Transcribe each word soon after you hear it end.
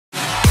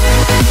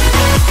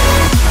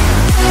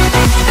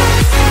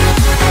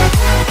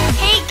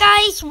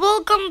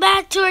welcome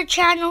back to our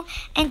channel.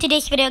 In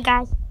today's video,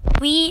 guys,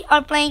 we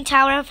are playing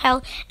Tower of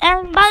Hell.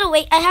 And by the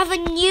way, I have a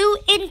new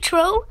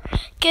intro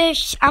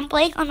because I'm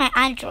playing on my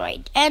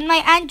Android, and my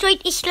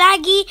Android is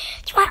laggy.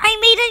 That's why I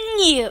made a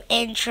new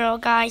intro,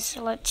 guys.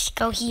 So let's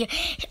go here.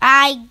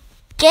 I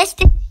guess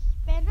this is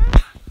spinner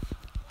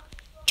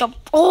jump.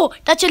 Oh,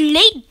 that's a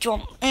late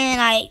jump, and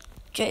I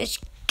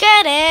just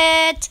get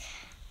it.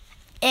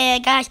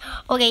 And guys,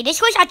 okay,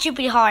 this was actually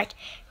pretty hard.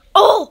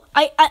 Oh,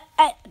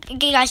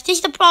 okay, guys, this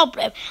is the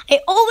problem.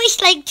 I always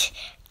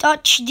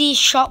touch the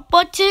shop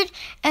button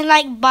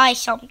and buy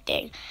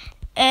something,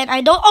 and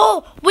I don't.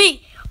 Oh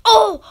wait,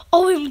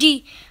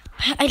 OMG!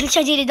 I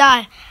didn't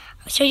die.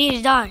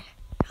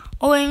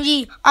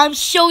 OMG! I'm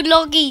so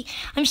lucky.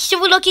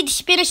 The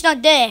spinner's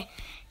not there,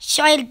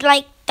 so I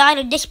died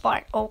on this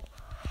part. Oh,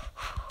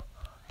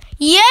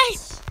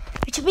 yes.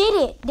 It's made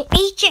it. The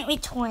ancient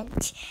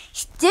returned.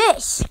 It's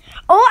this.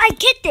 Oh, I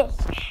get this.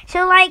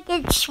 So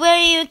it's where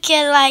you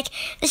can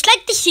it's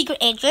like the secret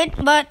agent,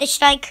 but it's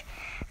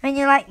when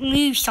you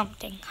move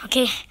something.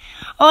 Okay.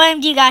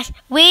 OMG, guys,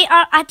 we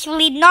are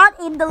actually not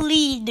in the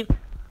lead.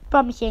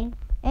 Promising.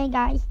 And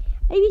guys,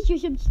 I wish you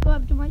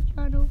subscribe to my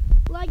channel.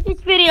 Like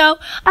this video.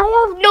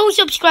 I have no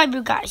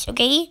subscriber, guys.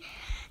 Okay.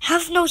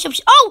 Have no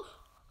subs. Oh.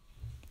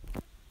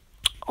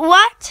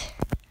 What?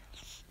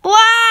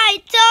 Why?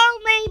 Tell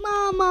me,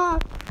 Mama.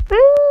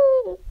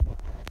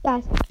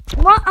 Guys,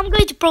 well, I'm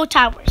going to Pro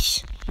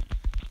Towers.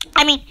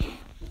 I mean,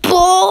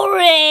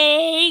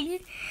 boring.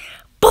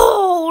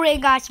 Boring,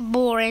 guys,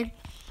 boring.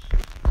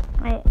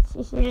 Wait,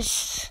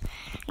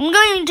 I'm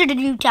going into the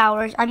new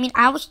towers. I mean,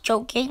 I was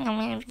joking. I'm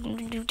going into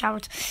the new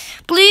towers.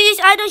 Please,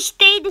 I don't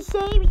stay the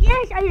same.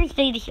 Yes, I don't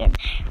stay the same.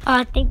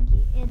 Thank you.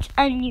 It's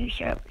a new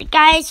server,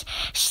 guys.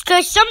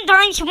 Because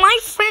sometimes my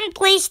friend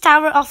plays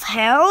Tower of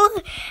Hell,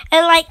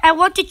 and I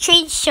want to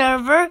change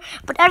server,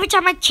 but every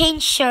time I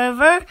change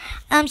server,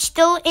 I'm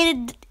still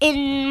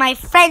in my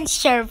friend's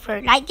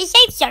server, the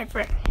same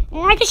server.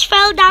 And I just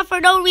fell down for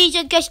no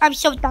reason because I'm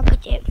so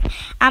talkative.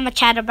 I'm a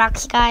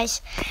chatterbox,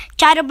 guys.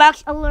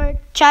 Chatterbox alert.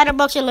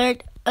 Chatterbox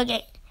alert.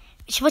 Okay.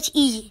 So what's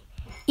easy?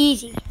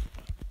 Easy.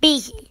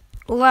 Peasy.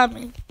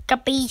 Lemon.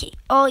 Capeasy.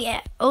 Oh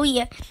yeah. Oh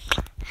yeah.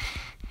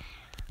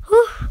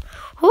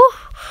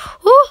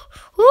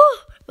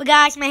 But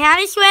guys, my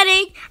hand is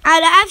sweating. I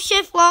have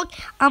shift lock.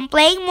 I'm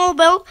playing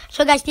mobile.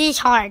 So guys, this is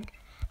hard.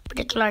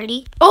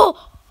 Particularly.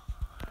 Oh!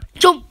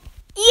 Jump!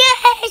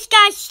 Yes,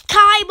 guys,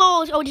 sky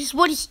balls. Oh, this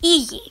one is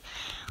easy.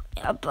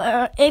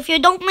 But if you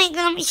don't make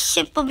any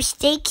simple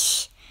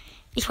mistakes,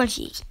 this one's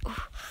easy.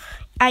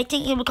 I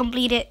think you will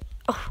complete it.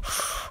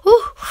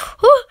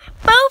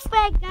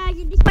 Perfect, guys.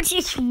 And this one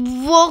is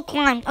wall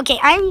climb. Okay,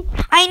 I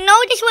know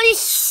this one is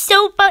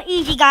super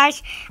easy,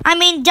 guys. I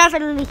mean,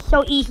 definitely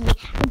so easy. But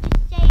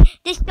just say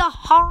this is the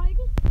hard.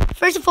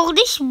 First of all,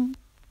 this.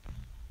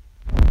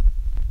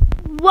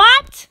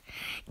 What?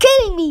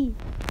 Kidding me?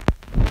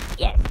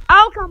 Yes.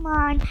 Oh, come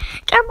on.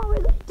 We're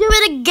gonna do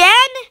it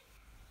again.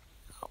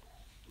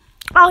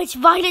 Oh, it's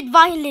violent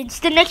violence.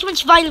 The next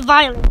one's violent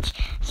violence.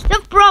 It's the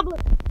problem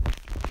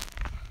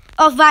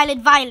of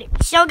violent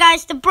violence. So,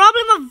 guys, the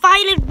problem of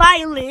violent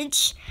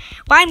violence,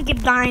 why I'm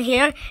keep dying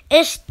here,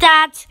 is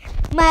that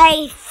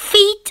my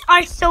feet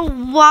are so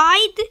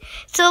wide.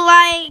 So,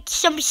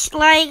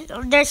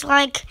 there's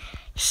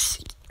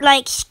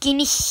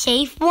skinny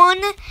safe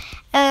one.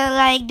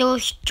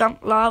 Those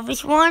jump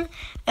lavas one.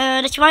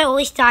 That's why I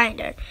always die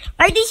there.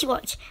 Like these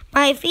ones.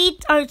 My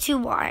feet are too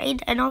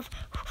wide enough.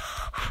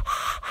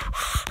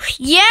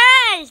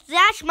 Yes,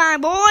 that's my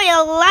boy.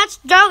 Let's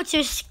go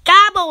to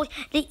Scabble,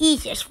 the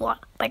easiest one,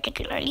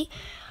 particularly.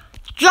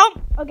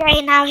 Jump.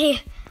 Okay, now here.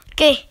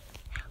 Okay,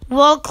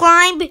 wall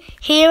climb.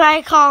 Here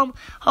I come.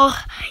 Oh,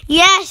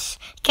 yes.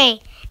 Okay,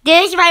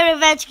 this is my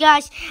revenge,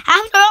 guys.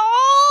 After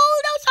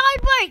all those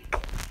hard work,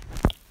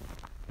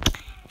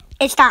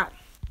 it's time.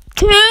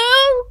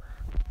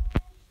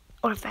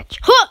 Or fetch.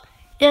 Huh!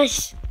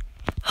 Yes.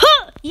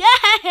 Huh!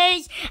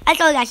 Yes! I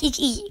told you guys, it's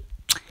easy.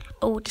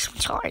 Oh, this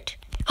one's hard.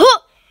 Huh!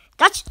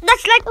 That's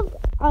like a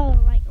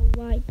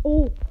wide.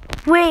 Oh,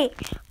 wait.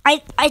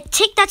 I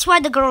think that's why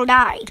the girl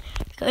died.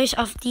 Because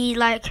of the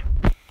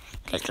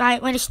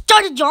because when it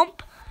started to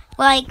jump,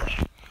 guys,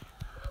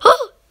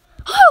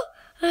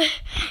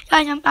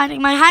 I'm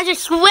panicking. My hands are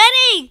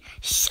sweating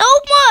so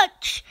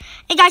much.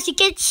 And guys, you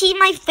can see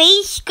my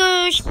face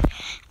because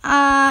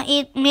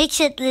it makes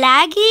it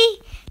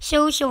laggy.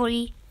 So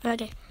sorry.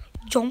 Okay.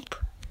 Jump.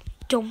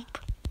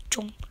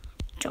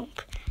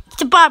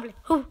 It's a problem.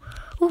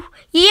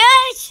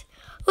 Yes!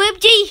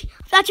 OMG!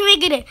 That's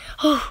making it.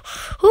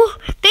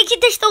 Thinking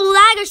there's no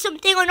lag or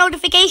something or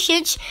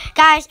notifications.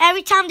 Guys,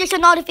 every time there's a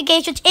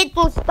notification, it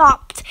will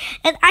stop.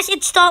 And as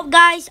it stops,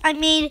 guys, I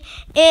mean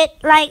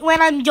it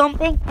when I'm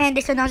jumping and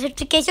there's a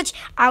notification,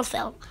 I'll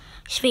fail.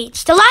 Sweet.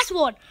 It's the last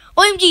one.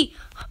 OMG.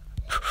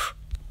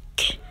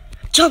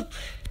 Jump.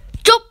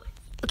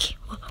 Okay.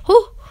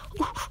 No.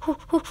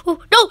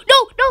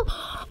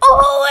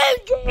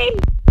 OMG.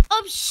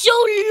 I'm so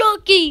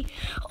lucky.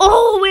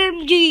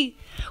 OMG.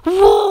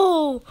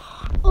 Whoa.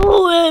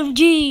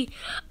 OMG.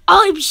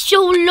 I'm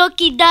so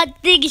lucky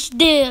that thing is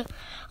there.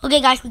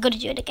 Okay, guys, we're gonna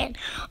do it again.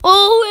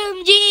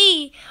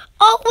 OMG!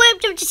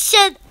 OMG just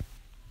said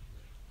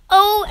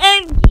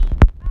OMG!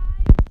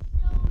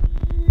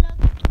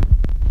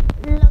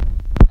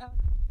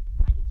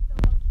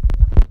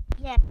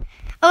 Yeah.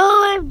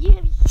 OMG,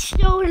 I'm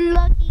so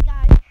lucky,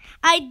 guys.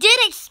 I did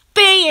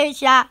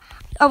experience that.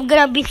 I'm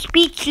gonna be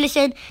speechless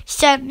and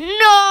said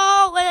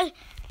no.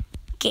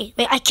 Okay,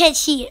 wait, I can't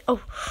see it. Oh.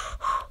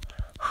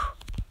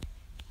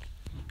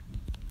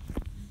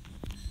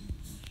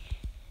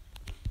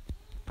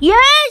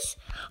 Yes!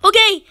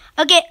 Okay,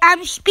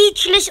 I'm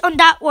speechless on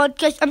that one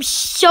because I'm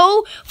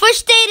so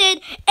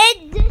frustrated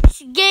in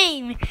this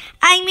game.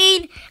 I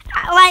mean,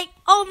 like,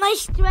 all my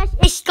stress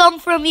is come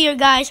from here,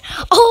 guys.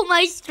 All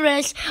my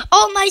stress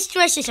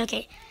is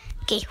okay.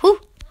 Okay, who?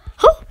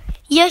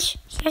 Yes.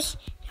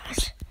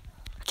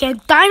 Okay, I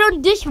died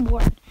on this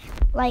one.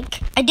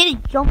 Like, I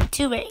didn't jump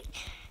to it.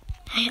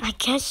 I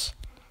guess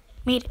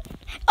made it.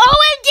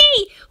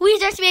 OMG! We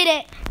just made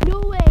it. No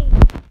way.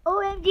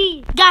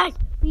 OMG, guys.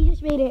 We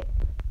just made it.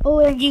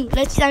 OMG.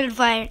 Let's start on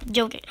fire.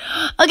 Joking.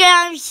 Okay,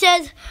 I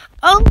says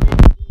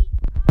OMG.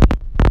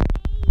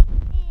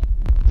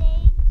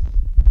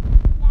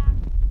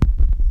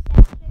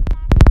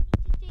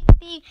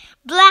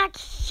 Black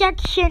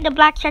section. The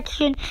black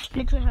section.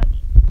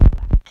 Literally.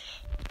 Black.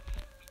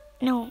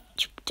 No.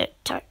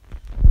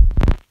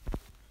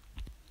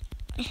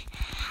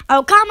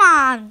 Oh, come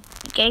on.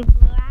 Okay,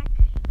 black.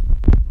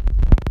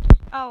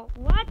 Oh,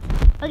 what?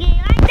 Okay,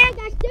 like that,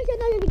 guys. There's a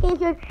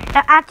notification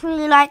that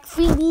actually like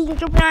freebies or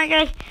something like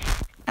that.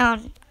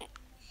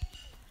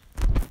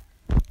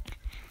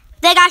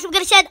 There, guys, I'm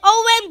gonna say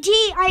OMG.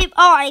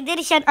 I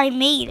didn't say I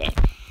made it.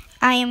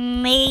 I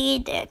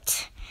made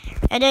it.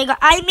 And there you go.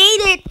 I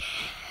made it.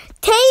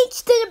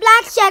 Thanks to the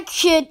black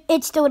section.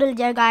 It's totally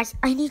there, guys.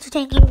 I need to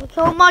thank you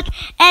so much.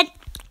 And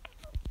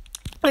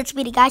let's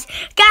meet it, guys.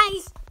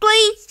 Guys,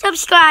 please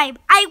subscribe.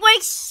 I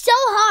work so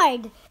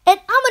hard. And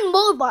I'm on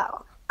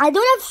mobile. I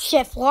don't have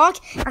shift lock.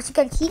 As you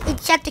can see, in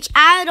settings,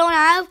 I don't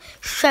have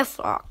shift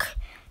lock.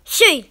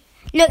 See,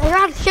 look, I don't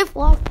have shift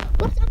lock.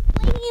 But I'm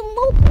playing in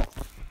mobile.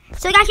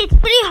 So, guys, it's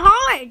pretty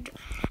hard.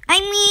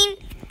 I mean,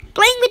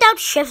 playing without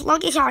shift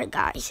lock is hard,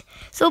 guys.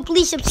 So,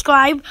 please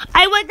subscribe.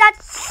 I worked that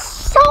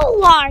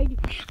so hard.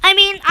 I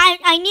mean,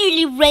 I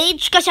nearly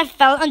raged because I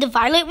fell on the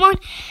violet one.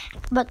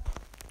 But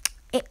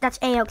that's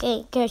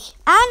A-okay. Because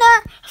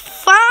Anna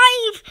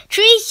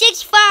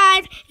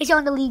 5365 is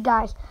on the lead,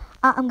 guys.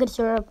 I'm gonna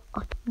serve.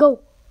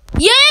 Go.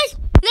 Yes!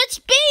 Let's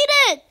beat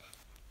it!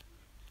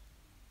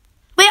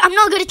 Wait, I'm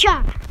not gonna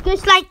try.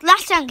 Because like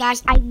last time,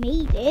 guys, I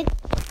made it.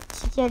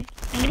 I'm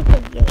gonna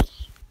put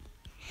yes.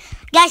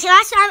 Guys,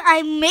 last time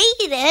I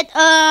made it,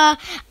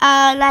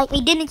 like I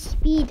didn't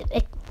speed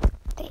it.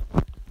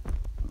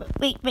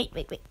 Wait.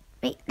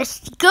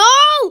 Let's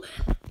go!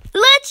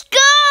 Let's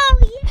go!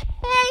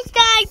 Yes,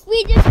 guys,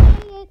 we just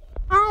made it.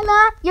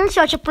 Anna, you're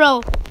such a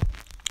pro.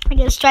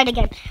 Okay, let's try it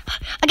again.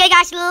 Okay,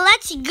 guys,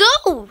 let's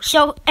go.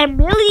 So,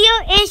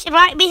 Amelia is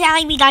right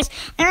behind me, guys.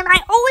 And I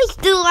always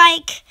do,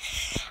 like,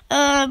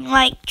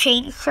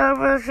 change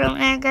servers,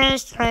 I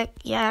guess. Like,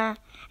 yeah.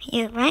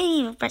 Why am I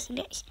even pressing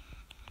this?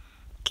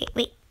 Okay,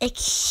 wait.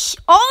 It's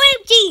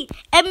OMG!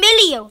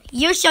 Emilio,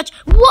 you're such...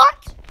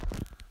 What?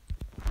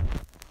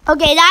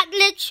 Okay, that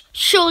glitch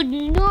should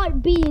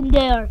not be in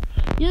there.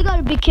 You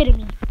gotta be kidding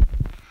me.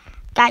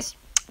 Guys,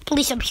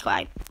 please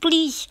subscribe.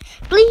 Please,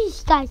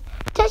 guys.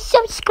 Just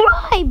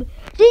subscribe.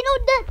 Do you know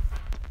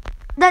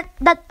that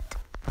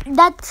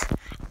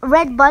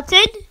red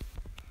button?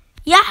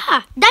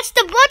 Yeah, that's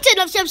the button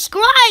of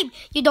subscribe.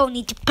 You don't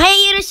need to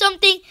pay it or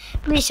something.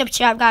 Please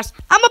subscribe, guys.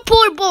 I'm a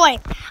poor boy.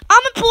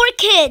 I'm a poor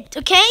kid,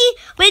 okay?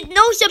 With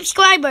no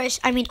subscribers.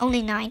 I mean,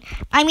 only 9.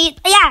 I mean,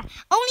 yeah,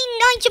 only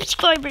 9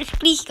 subscribers.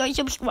 Please, guys,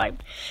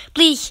 subscribe.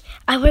 Please,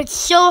 I worked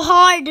so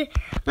hard.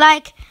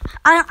 Like,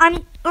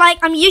 I'm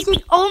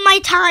using all my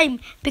time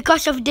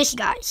because of this,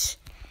 guys.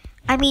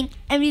 I mean,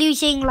 I'm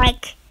losing,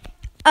 like,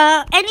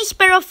 any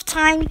spare of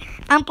time.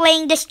 I'm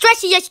playing the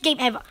stressiest game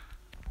ever.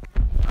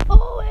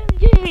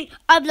 OMG!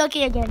 I'm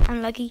lucky again.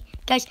 I'm lucky.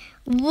 Guys,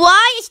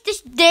 why is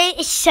this day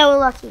is so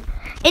lucky?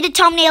 In the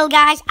thumbnail,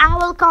 guys, I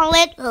will call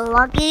it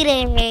Lucky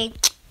Day.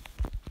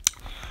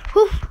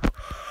 Whew.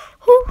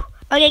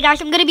 Okay,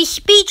 guys, I'm gonna be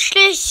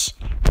speechless.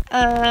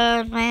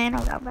 Man,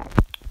 I'll go back.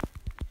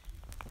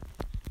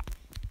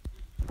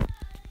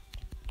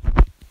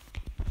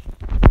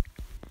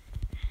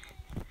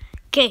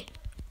 Okay.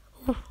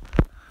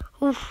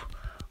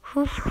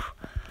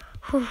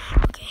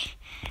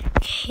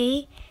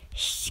 Okay.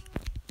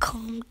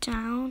 Calm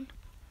down.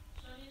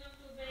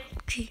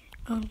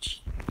 OMG.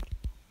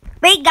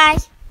 Wait,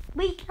 guys.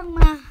 Wait, come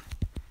on.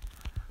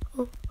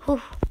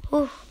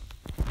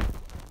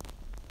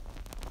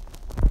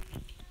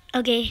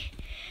 Okay.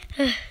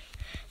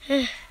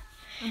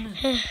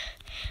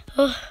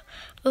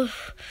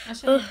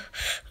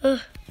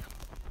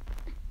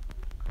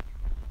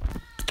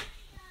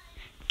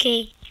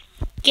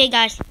 Okay,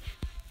 guys.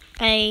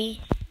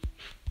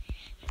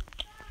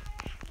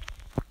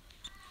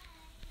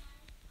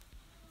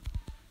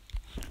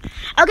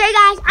 Okay,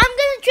 guys, I'm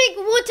gonna drink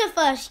water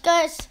first,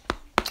 cause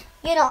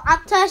you know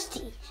I'm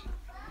thirsty.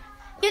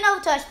 You know,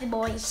 thirsty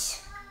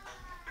boys.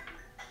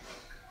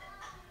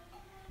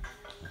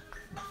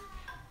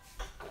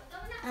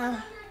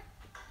 And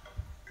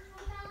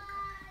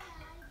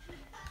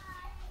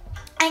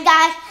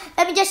guys,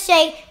 let me just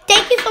say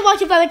thank you for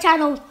watching my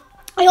channel.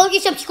 I hope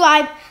you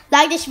subscribe,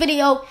 like this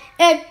video,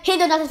 and hit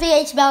the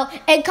notification bell,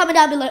 and comment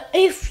down below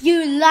if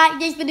you like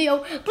this video.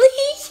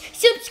 Please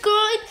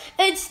subscribe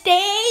and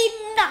stay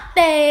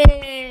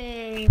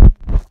nothing.